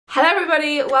Hello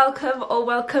everybody,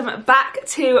 welcome back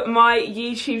to my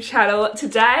YouTube channel.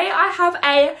 Today I have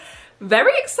a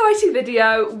very exciting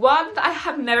video, one that I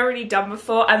have never really done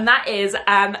before, and that is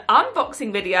an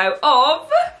unboxing video of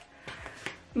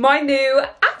my new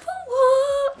Apple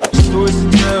Watch.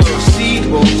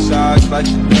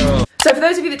 So for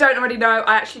those of you that don't already know,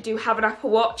 I actually do have an Apple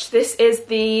Watch. This is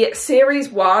the Series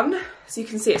 1. So you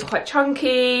can see it's quite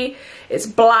chunky, it's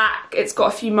black, it's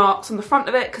got a few marks on the front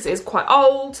of it because it is quite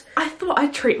old. I thought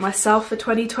I'd treat myself for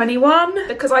 2021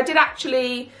 because I did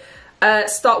actually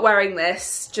start wearing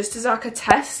this just as like a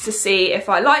test to see if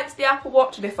I liked the Apple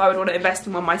Watch and if I would want to invest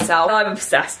in one myself. I'm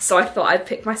obsessed, so I thought I'd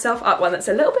pick myself up one that's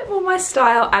a little bit more my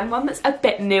style and one that's a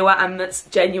bit newer and that's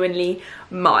genuinely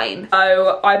mine.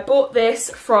 So I bought this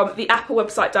from the Apple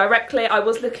website directly. I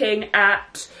was looking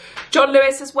at John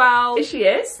Lewis as well. Here she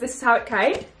is. This is how it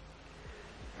came.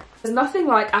 There's nothing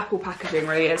like Apple packaging,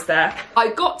 really, is there? I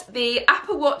got the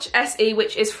Apple Watch SE,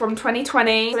 which is from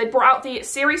 2020. So they brought out the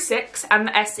Series 6 and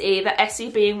the SE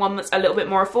being one that's a little bit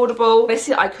more affordable.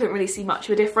 Basically, I couldn't really see much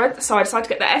of a difference, so I decided to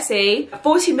get the SE. A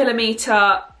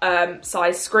 40mm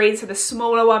size screen, so the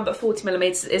smaller one, but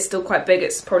 40mm is still quite big.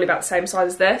 It's probably about the same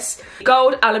size as this.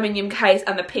 Gold aluminium case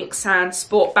and the pink sand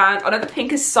sport band. I know the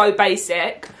pink is so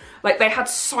basic. Like, they had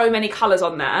so many colours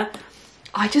on there.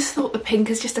 I just thought the pink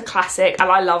is just a classic,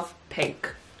 and I love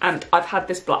pink. And I've had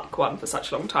this black one for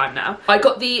such a long time now. I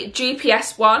got the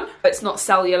GPS one. It's not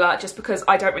cellular, just because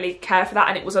I don't really care for that,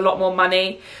 and it was a lot more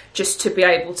money just to be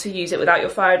able to use it without your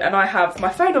phone. And I have my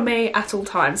phone on me at all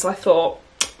times, so I thought,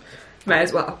 may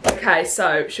as well. Okay,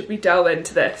 so should we delve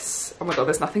into this? Oh my god,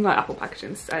 there's nothing like Apple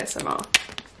packaging. This is ASMR.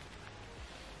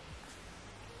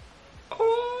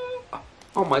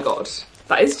 Oh my god.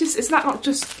 That is just, isn't that not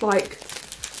just like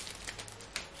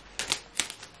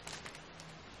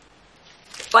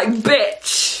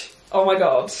bitch? Oh my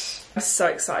god. I'm so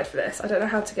excited for this. I don't know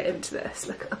how to get into this.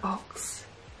 Look at the box.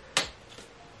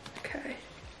 Okay.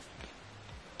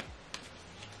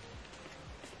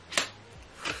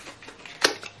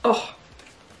 Oh,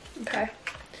 okay.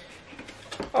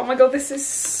 Oh my god, this is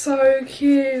so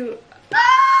cute.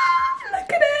 Ah,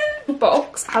 look at it. The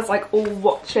box has like all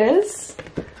watches.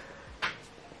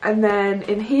 And then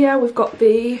in here we've got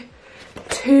the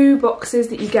 2 boxes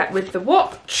that you get with the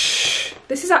watch.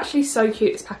 This is actually so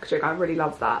cute, this packaging. I really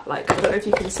love that. Like, I don't know if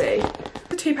you can see.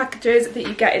 The 2 packages that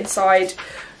you get inside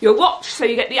your watch. So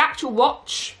you get the actual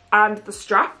watch and the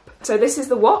strap. So this is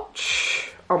the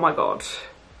watch. Oh my god.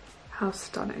 How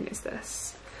stunning is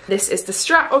this? This is the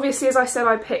strap. Obviously, as I said,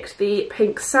 I picked the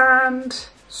pink sand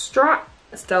strap.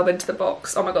 Let's delve into the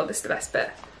box. Oh my god, this is the best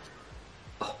bit.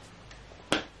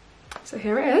 So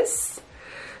here it is.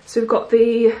 So we've got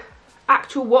the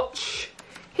actual watch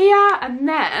here, and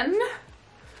then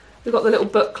we've got the little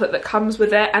booklet that comes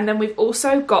with it, and then we've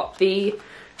also got the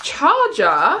charger,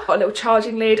 got a little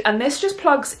charging lead, and this just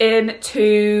plugs in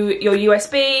to your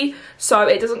USB, so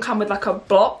it doesn't come with like a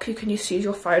block. You can just use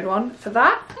your phone one for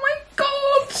that. Oh my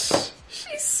god,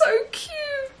 she's so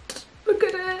cute. Look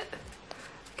at it.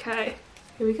 Okay,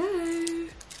 here we go.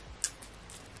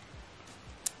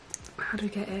 How do we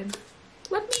get in?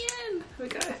 Let me in. Here we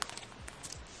go.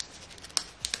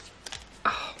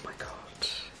 Oh my god.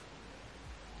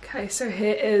 Okay, so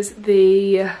here is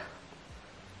the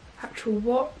actual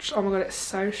watch. Oh my god, it's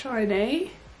so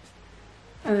shiny.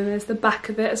 And then there's the back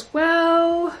of it as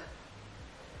well.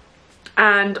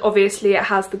 And obviously it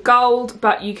has the gold,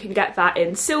 but you can get that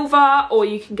in silver, or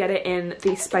you can get it in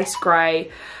the space grey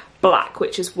black,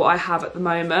 which is what I have at the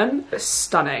moment. It's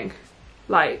stunning.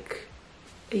 Like,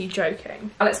 are you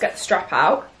joking? Let's get the strap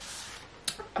out.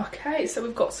 Okay, so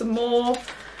we've got some more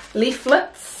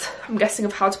leaflets, I'm guessing,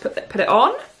 of how to put it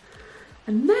on.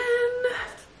 And then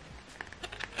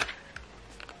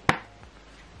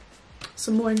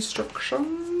some more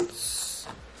instructions.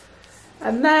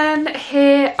 And then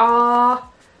here are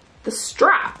the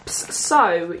straps.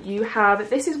 So you have,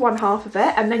 this is one half of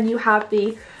it, and then you have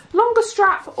the longer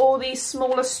strap or the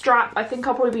smaller strap. I think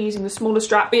I'll probably be using the smaller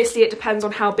strap. Obviously it depends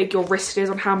on how big your wrist is,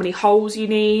 on how many holes you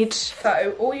need.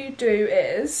 So all you do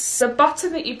is the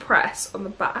button that you press on the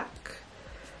back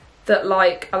that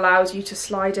like allows you to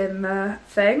slide in the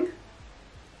thing.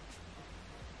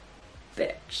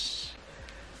 Bitch.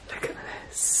 Look at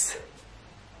this.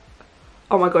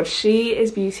 Oh my god, she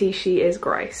is beauty, she is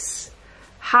grace.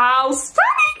 How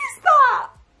stunning is that?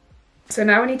 So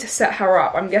now we need to set her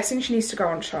up. I'm guessing she needs to go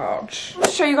on charge.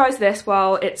 I'll show you guys this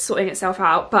while it's sorting itself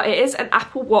out, but it is an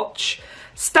Apple Watch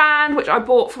stand, which I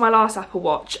bought for my last Apple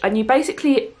Watch, and you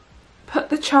basically put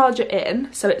the charger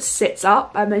in so it sits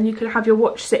up, and then you can have your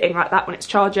watch sitting like that when it's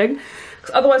charging.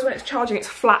 because otherwise when it's charging it's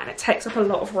flat and it takes up a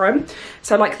lot of room.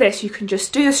 So like this, you can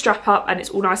just do the strap up and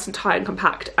it's all nice and tight and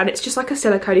compact, and it's just like a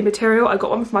silicone material. I got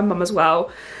one for my mum as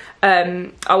well.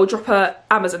 I will drop a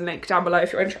Amazon link down below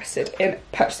if you're interested in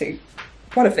purchasing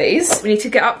one of these. We need to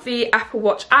get up the Apple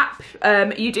Watch app.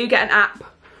 You do get an app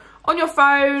on your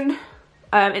phone.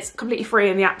 It's completely free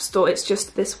in the App Store. It's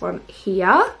just this one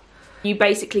here. You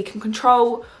basically can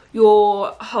control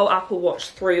your whole Apple Watch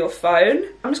through your phone.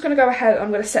 I'm just going to go ahead,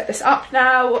 I'm going to set this up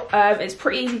now. It's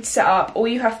pretty easy to set up. All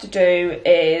you have to do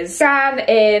is scan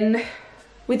in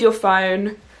with your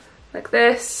phone like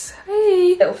this.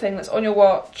 Hey, little thing that's on your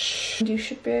watch. You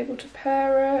should be able to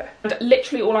pair it. And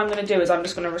literally all I'm going to do is I'm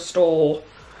just going to restore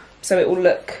so it will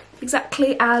look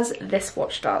exactly as this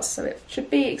watch does. So it should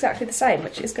be exactly the same,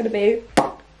 which is going to be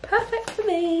perfect for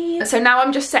me. So now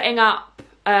I'm just setting up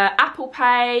Apple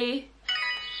Pay.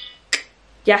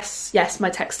 Yes, yes, my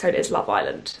text tone is Love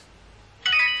Island.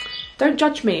 Don't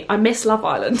judge me, I miss Love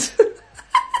Island.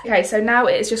 Okay, so now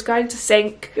it is just going to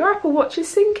sync. Your Apple Watch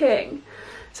is syncing.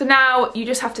 So now you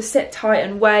just have to sit tight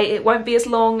and wait. It won't be as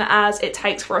long as it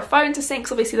takes for a phone to sync,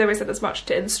 so obviously there isn't as much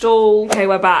to install. Okay,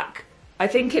 we're back. I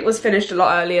think it was finished a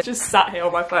lot earlier. Just sat here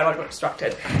on my phone, I got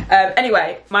distracted.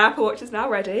 Anyway, my Apple Watch is now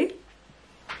ready.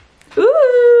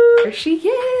 Ooh, there she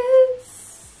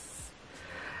is.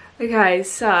 Okay,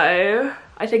 so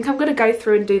I think I'm gonna go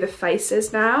through and do the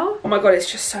faces now. Oh my God,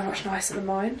 it's just so much nicer than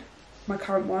mine, my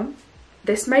current one.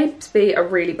 This may be a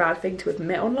really bad thing to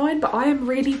admit online, but I am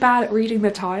really bad at reading the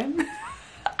time.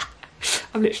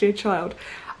 I'm literally a child.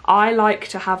 I like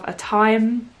to have a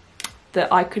time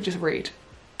that I could just read.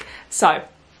 So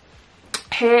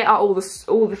here are all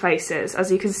the faces.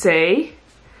 As you can see,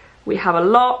 we have a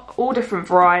lot, all different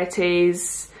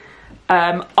varieties.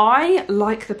 I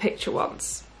like the picture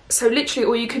ones. So literally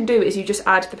all you can do is you just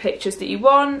add the pictures that you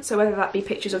want. So whether that be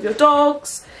pictures of your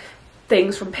dogs,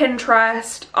 things from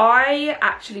Pinterest. I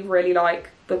actually really like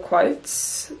the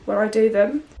quotes when I do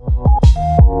them.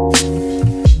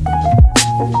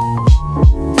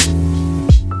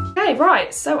 Okay,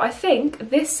 right, so I think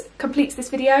this completes this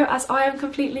video as I am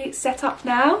completely set up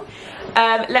now.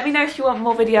 Let me know if you want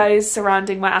more videos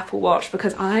surrounding my Apple Watch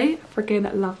because I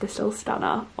freaking love this little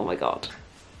stunner. Oh my God.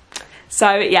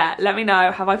 So yeah, let me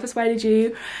know, have I persuaded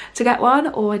you to get one,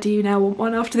 or do you now want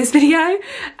one after this video?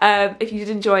 If you did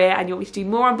enjoy it and you want me to do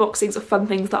more unboxings of fun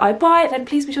things that I buy, then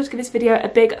please be sure to give this video a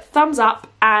big thumbs up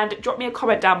and drop me a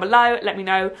comment down below. Let me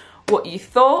know what you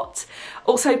thought.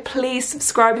 Also, please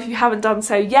subscribe if you haven't done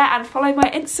so yet, and follow my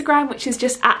Instagram, which is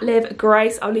just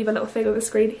 @LIVVGRACE. I'll leave a little thing on the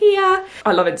screen here.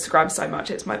 I love Instagram so much,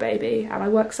 it's my baby, and I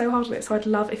work so hard on it, so I'd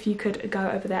love if you could go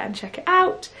over there and check it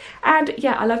out. And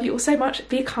yeah, I love you all so much.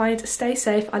 Be kind, stay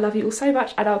safe. I love you all so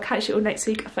much, and I'll catch you all next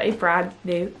week for a brand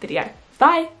new video.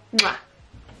 Bye. Mwah.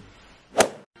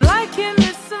 Liking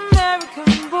this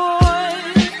American boy.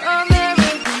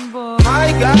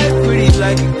 My guy pretty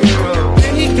like a girl.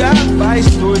 He got 5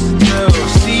 stories to tell.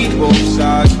 See both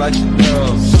sides like you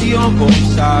know. See on both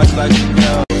sides like you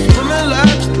know.